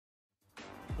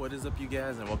What is up, you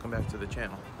guys, and welcome back to the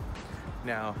channel.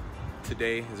 Now,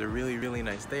 today is a really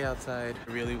nice day outside.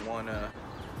 I really want to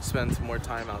spend some more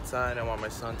time outside. I want my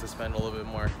son to spend a little bit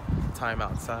more time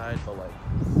outside, but like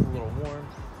it's a little warm.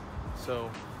 So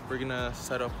we're gonna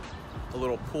set up a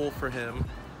little pool for him.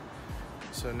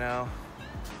 So now,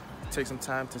 take some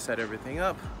time to set everything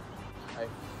up. I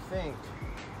think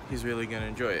he's really gonna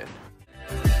enjoy it.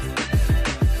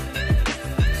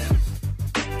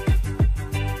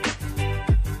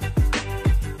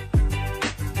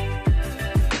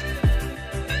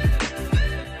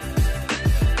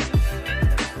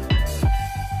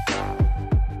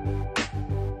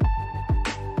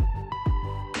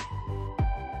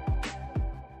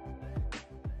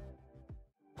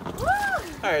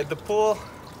 Alright, the pool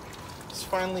is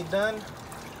finally done.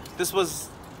 This was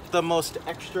the most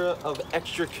extra of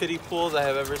extra kiddie pools I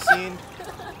have ever seen.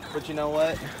 But you know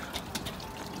what?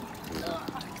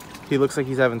 He looks like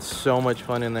he's having so much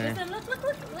fun in there. Listen,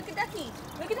 look at Ducky.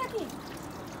 Look at Ducky.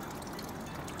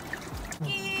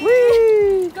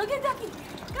 Whee! Go get Ducky.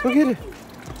 Go get it.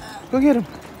 Go get him.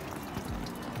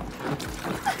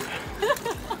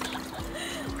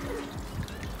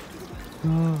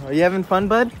 Oh, are you having fun,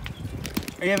 bud?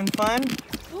 Are you having fun?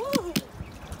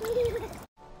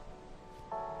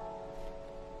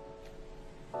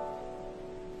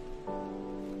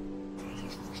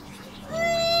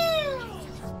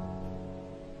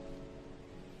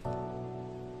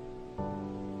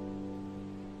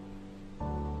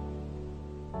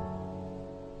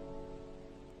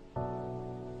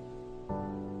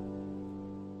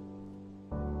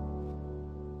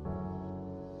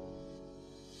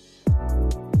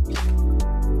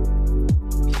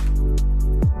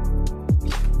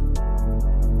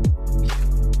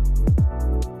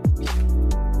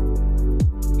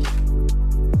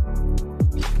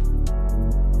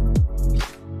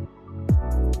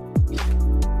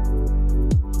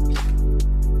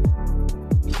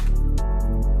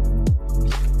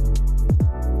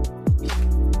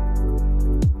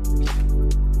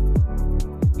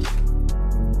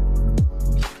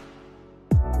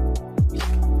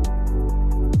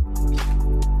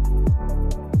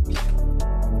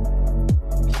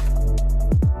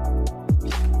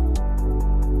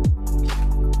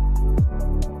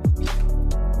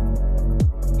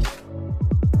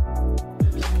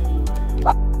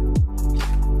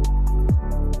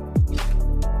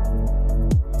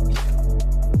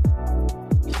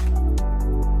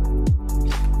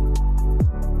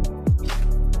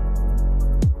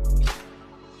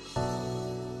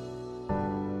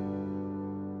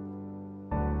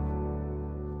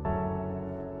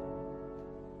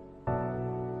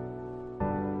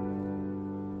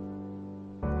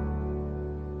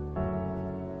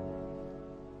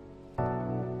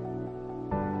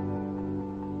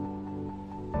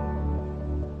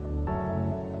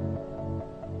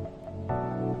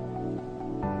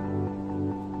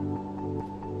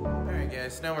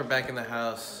 Guys, now we're back in the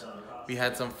house. We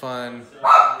had some fun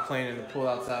playing in the pool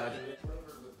outside.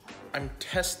 I'm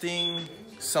testing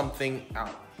something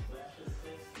out.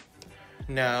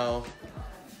 Now,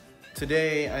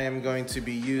 today I am going to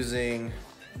be using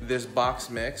this box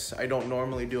mix. I don't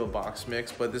normally do a box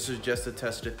mix, but this is just to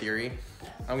test a theory.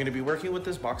 I'm going to be working with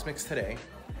this box mix today,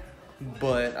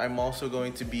 but I'm also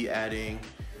going to be adding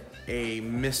a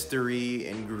mystery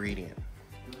ingredient.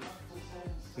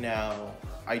 Now,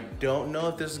 I don't know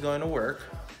if this is going to work.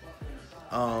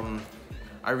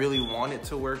 I really want it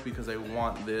to work because I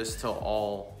want this to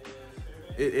all...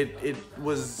 It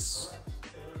was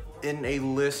in a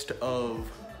list of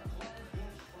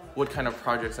what kind of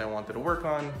projects I wanted to work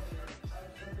on,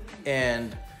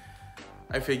 and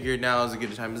I figured now is as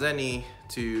good a time as any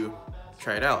to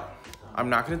try it out. I'm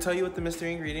not going to tell you what the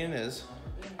mystery ingredient is.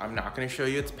 I'm not going to show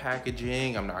you its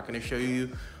packaging. I'm not going to show you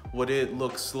what it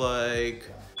looks like.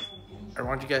 I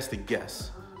want you guys to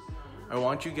guess. I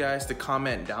want you guys to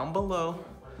comment down below,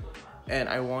 and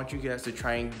I want you guys to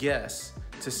try and guess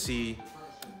to see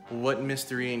what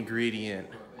mystery ingredient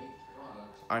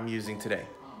I'm using today.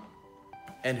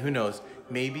 And who knows,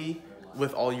 maybe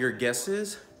with all your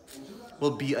guesses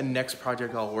will be a next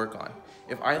project I'll work on.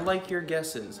 If I like your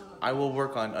guesses, I will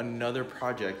work on another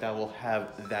project that will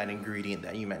have that ingredient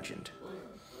that you mentioned.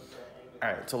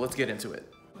 All right, so let's get into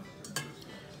it.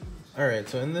 Alright,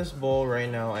 so in this bowl right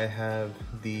now I have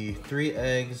the 3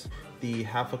 eggs, the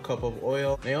half a cup of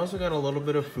oil. I also got a little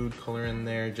bit of food color in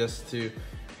there just to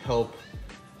help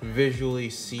visually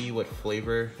see what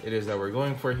flavor it is that we're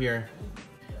going for here.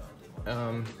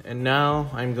 And now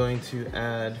I'm going to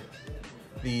add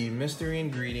the mystery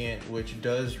ingredient, which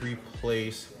does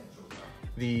replace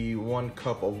the 1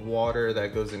 cup of water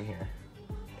that goes in here.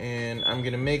 And I'm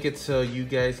gonna make it so you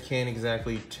guys can't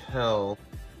exactly tell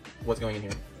what's going in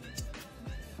here.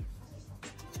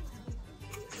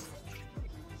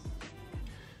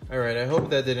 All right, I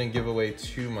hope that didn't give away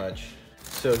too much.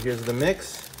 So here's the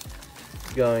mix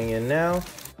going in now.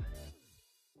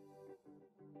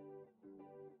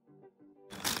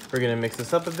 We're gonna mix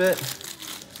this up a bit,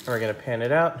 and we're gonna pan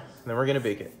it out, and then we're gonna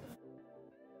bake it.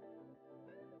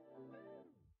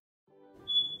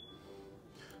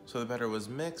 So the batter was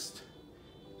mixed,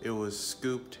 it was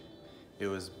scooped, it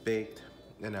was baked,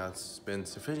 and now it's been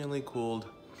sufficiently cooled,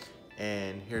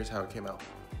 and here's how it came out.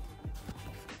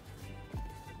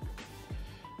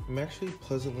 I'm actually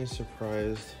pleasantly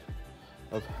surprised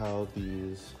of how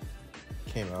these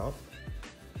came out.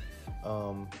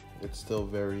 It's still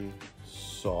very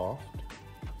soft,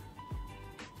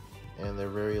 and they're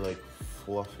very like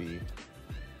fluffy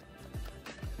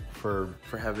for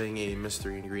having a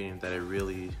mystery ingredient that I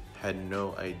really had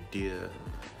no idea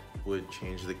would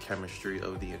change the chemistry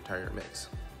of the entire mix.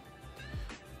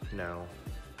 Now,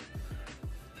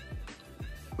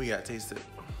 we gotta taste it.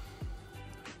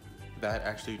 That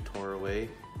actually tore away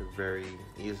very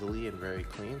easily and very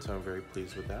clean, so I'm very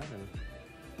pleased with that. And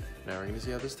now we're gonna see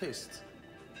how this tastes.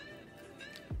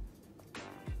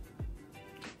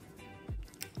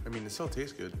 I mean, it still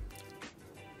tastes good.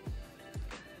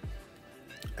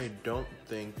 I don't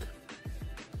think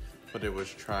what it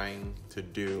was trying to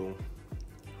do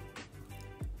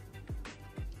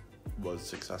was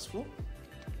successful.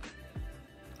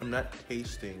 I'm not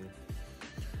tasting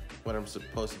what I'm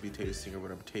supposed to be tasting or what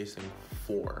I'm tasting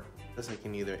for. Because I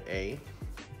can either A,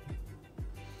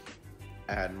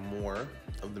 add more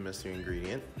of the mystery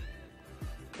ingredient,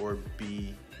 or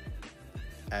B,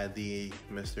 add the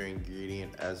mystery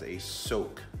ingredient as a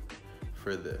soak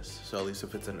for this. So at least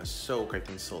if it's in a soak, I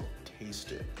can still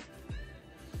taste it.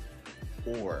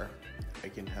 Or I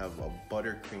can have a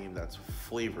buttercream that's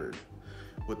flavored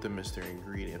with the mystery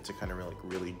ingredient to kind of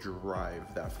really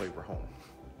drive that flavor home.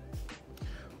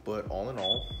 But all in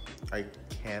all, I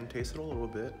can taste it a little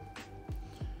bit,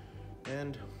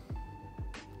 and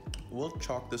we'll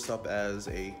chalk this up as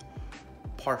a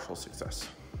partial success.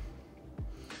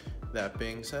 That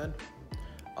being said,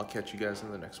 I'll catch you guys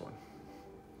in the next one.